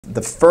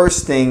The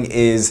first thing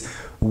is,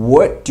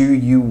 what do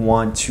you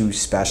want to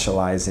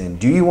specialize in?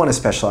 Do you want to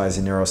specialize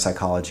in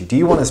neuropsychology? Do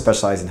you want to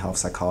specialize in health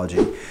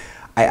psychology?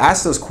 I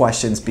ask those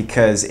questions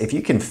because if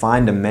you can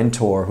find a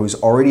mentor who's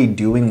already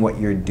doing what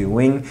you're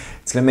doing,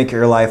 it's going to make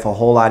your life a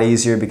whole lot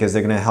easier because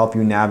they're going to help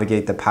you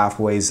navigate the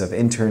pathways of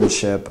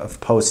internship, of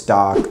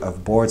postdoc,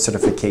 of board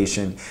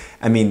certification.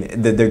 I mean,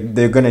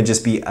 they're going to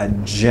just be a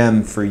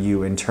gem for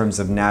you in terms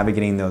of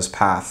navigating those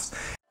paths.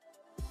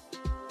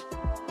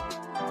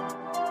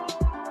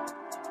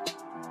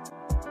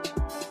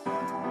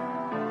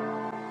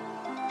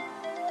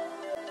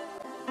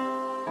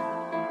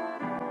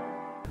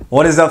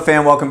 What is up,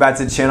 fam? Welcome back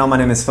to the channel. My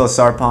name is Phil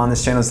Sarpon.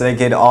 This channel is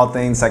dedicated to all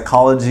things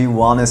psychology,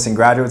 wellness, and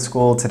graduate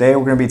school. Today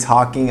we're going to be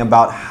talking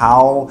about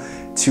how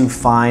to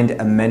find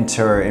a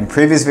mentor. In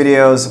previous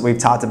videos, we've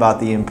talked about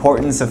the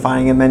importance of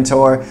finding a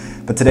mentor,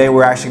 but today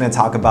we're actually going to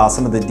talk about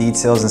some of the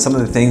details and some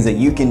of the things that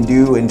you can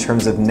do in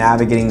terms of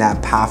navigating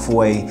that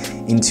pathway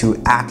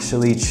into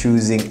actually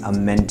choosing a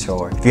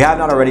mentor. If you have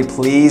not already,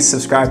 please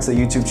subscribe to the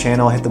YouTube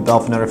channel, hit the bell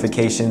for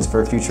notifications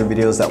for future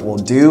videos that we'll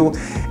do,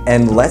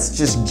 and let's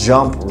just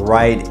jump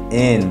right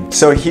in.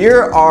 So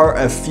here are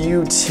a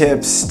few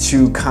tips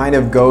to kind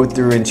of go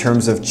through in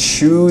terms of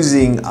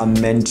choosing a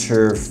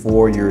mentor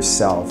for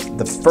yourself.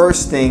 The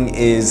first thing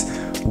is,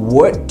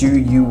 what do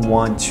you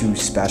want to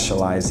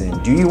specialize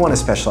in? Do you want to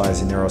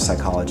specialize in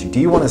neuropsychology? Do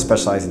you want to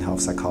specialize in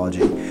health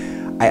psychology?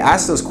 I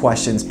ask those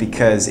questions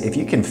because if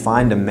you can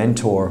find a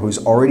mentor who's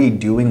already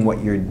doing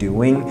what you're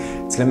doing,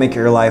 it's going to make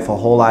your life a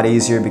whole lot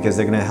easier because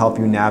they're going to help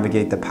you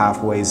navigate the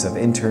pathways of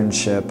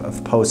internship,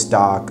 of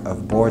postdoc,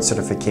 of board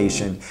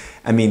certification.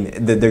 I mean,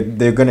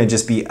 they're going to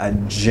just be a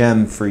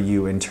gem for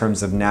you in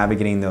terms of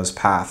navigating those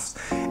paths.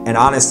 And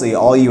honestly,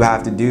 all you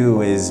have to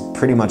do is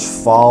pretty much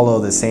follow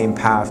the same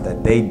path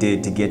that they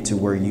did to get to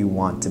where you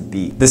want to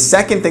be. The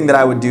second thing that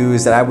I would do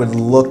is that I would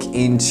look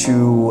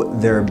into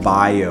their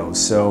bio.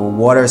 So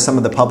what are some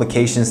of the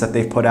publications that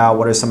they've put out?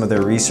 What are some of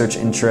their research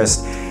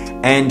interests?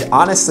 And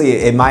honestly,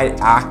 it might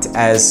act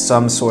as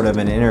some sort of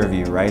an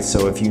interview, right?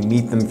 So if you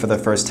meet them for the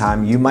first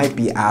time, you might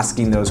be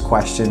asking those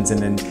questions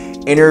in an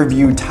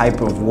interview type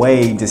of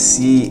way to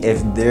see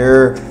if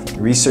their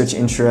research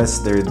interests,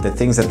 the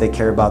things that they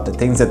care about, the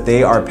things that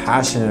they are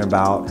passionate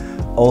about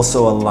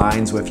also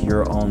aligns with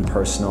your own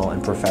personal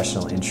and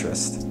professional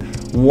interest.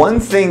 One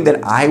thing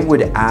that I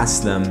would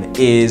ask them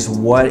is,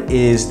 what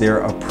is their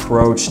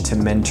approach to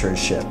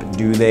mentorship?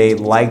 Do they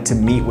like to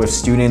meet with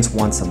students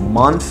once a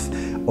month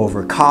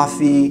over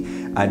coffee?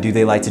 Do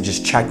they like to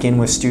just check in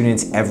with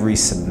students every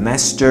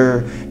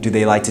semester? Do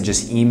they like to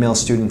just email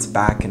students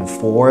back and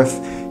forth?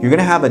 You're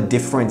gonna have a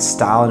different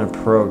style and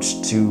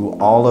approach to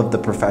all of the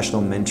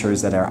professional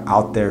mentors that are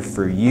out there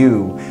for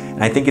you.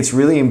 And I think it's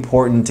really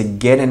important to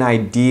get an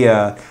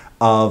idea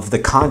of the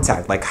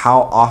contact, like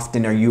how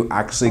often are you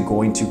actually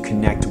going to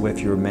connect with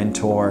your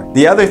mentor.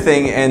 The other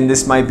thing, and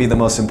this might be the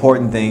most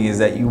important thing, is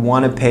that you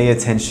want to pay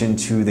attention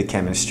to the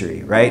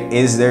chemistry, right?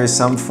 Is there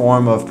some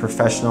form of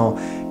professional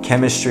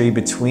chemistry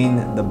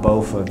between the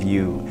both of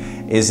you?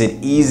 Is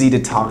it easy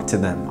to talk to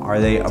them?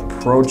 Are they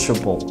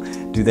approachable?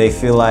 Do you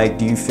feel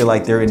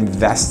like they're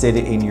invested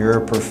in your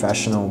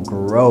professional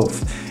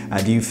growth?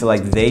 Do you feel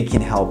like they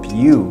can help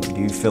you? Do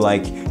you feel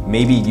like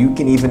maybe you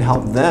can even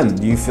help them?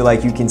 Do you feel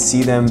like you can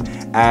see them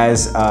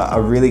as a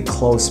really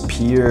close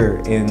peer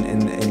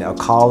in a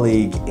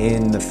colleague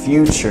in the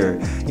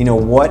future? You know,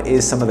 what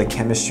is some of the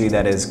chemistry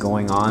that is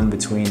going on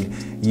between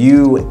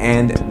you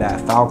and that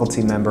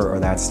faculty member or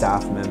that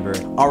staff member?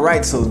 All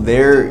right, so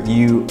there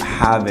you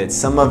have it.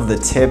 Some of the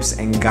tips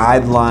and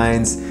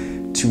guidelines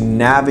to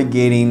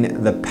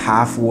navigating the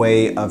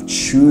pathway of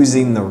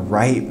choosing the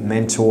right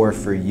mentor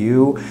for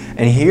you.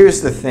 And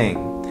here's the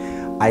thing.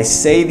 I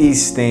say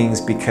these things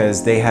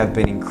because they have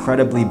been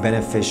incredibly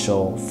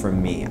beneficial for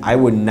me. I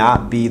would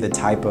not be the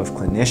type of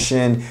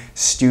clinician,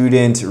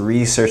 student,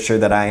 researcher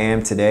that I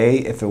am today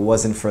if it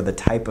wasn't for the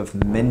type of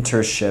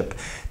mentorship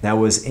that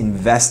was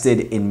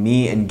invested in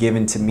me and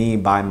given to me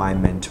by my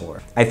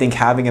mentor. I think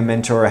having a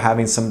mentor or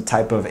having some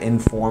type of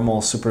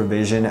informal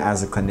supervision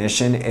as a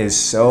clinician is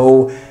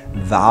so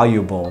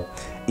valuable.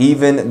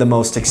 Even the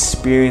most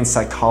experienced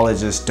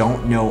psychologists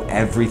don't know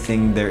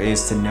everything there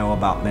is to know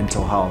about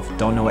mental health,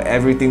 don't know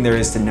everything there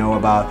is to know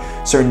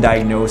about certain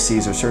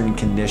diagnoses or certain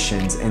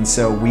conditions. And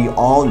so we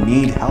all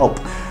need help.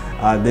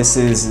 This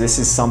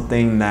is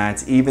something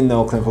that, even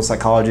though clinical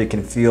psychology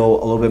can feel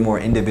a little bit more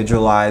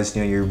individualized,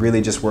 you know, you're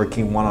really just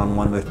working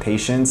one-on-one with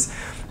patients,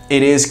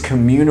 it is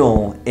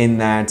communal in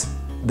that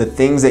the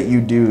things that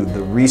you do,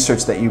 the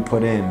research that you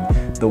put in,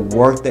 the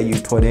work that you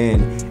put in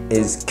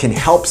can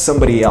help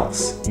somebody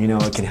else. You know,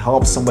 it can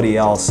help somebody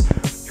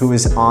else who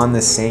is on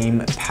the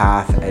same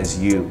path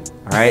as you.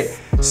 All right.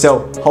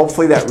 So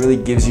hopefully that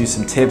really gives you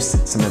some tips,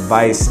 some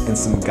advice, and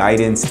some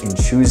guidance in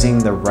choosing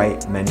the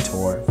right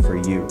mentor for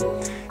you.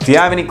 If you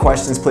have any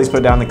questions, please put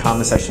it down in the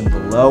comment section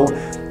below.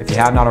 If you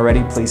have not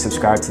already, please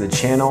subscribe to the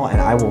channel,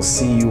 and I will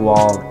see you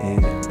all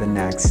in the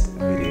next video.